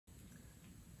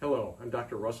I'm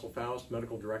Dr. Russell Faust,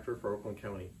 Medical Director for Oakland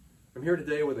County. I'm here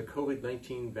today with a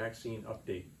COVID-19 vaccine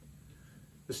update.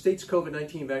 The state's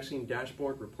COVID-19 vaccine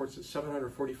dashboard reports that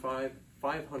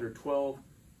 512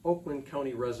 Oakland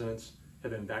County residents have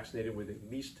been vaccinated with at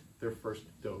least their first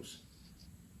dose.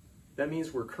 That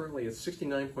means we're currently at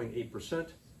 69.8%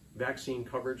 vaccine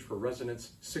coverage for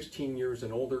residents 16 years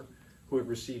and older who have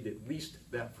received at least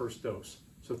that first dose.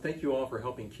 So thank you all for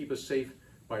helping keep us safe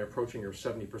by approaching our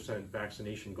 70%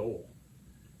 vaccination goal.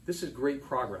 This is great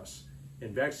progress,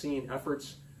 and vaccine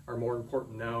efforts are more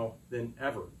important now than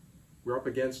ever. We're up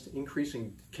against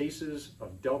increasing cases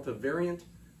of Delta variant.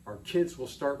 Our kids will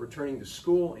start returning to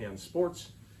school and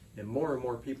sports, and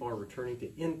more people are returning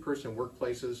to in-person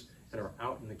workplaces and are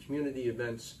out in the community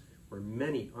events where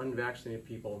many unvaccinated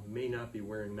people may not be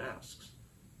wearing masks.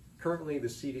 Currently, the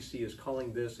CDC is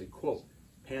calling this a, quote,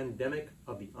 pandemic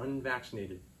of the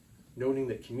unvaccinated, noting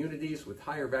that communities with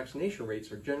higher vaccination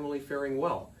rates are generally faring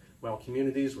well, while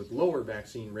communities with lower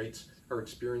vaccine rates are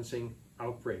experiencing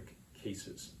outbreak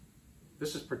cases.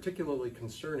 This is particularly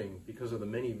concerning because of the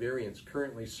many variants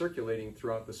currently circulating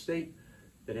throughout the state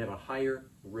that have a higher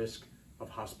risk of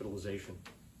hospitalization.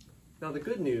 Now, the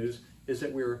good news is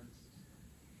if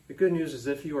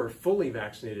you are fully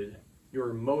vaccinated, you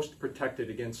are most protected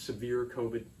against severe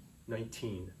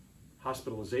COVID-19,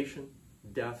 hospitalization,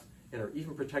 death, and are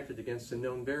even protected against the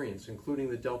known variants, including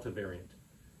the Delta variant.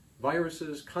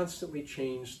 Viruses constantly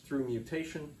change through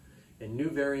mutation, and new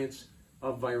variants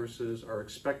of viruses are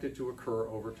expected to occur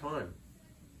over time.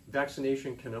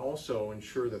 Vaccination can also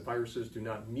ensure that viruses do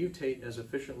not mutate as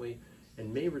efficiently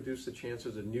and may reduce the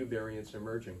chances of new variants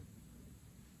emerging.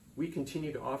 We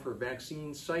continue to offer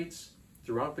vaccine sites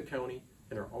throughout the county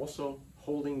and are also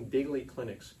holding daily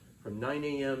clinics from 9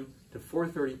 a.m. to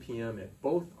 4:30 p.m. at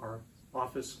both our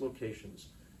office locations,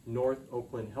 North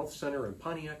Oakland Health Center in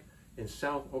Pontiac and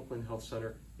South Oakland Health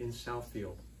Center in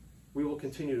Southfield. We will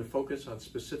continue to focus on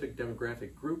specific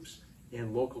demographic groups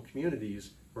and local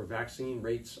communities where vaccine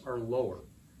rates are lower.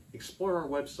 Explore our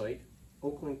website,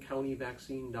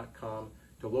 oaklandcountyvaccine.com,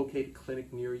 to locate a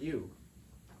clinic near you.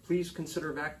 Please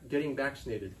consider getting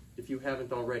vaccinated if you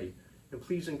haven't already, and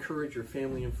please encourage your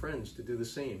family and friends to do the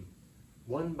same.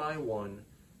 One by one,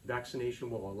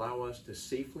 vaccination will allow us to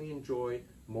safely enjoy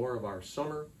more of our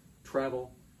summer,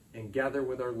 travel, and gather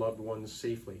with our loved ones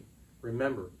safely.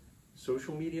 Remember,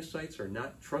 social media sites are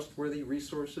not trustworthy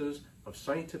resources of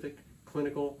scientific,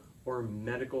 clinical, or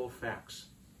medical facts.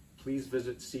 Please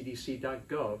visit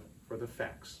cdc.gov for the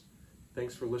facts.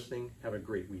 Thanks for listening. Have a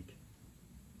great week.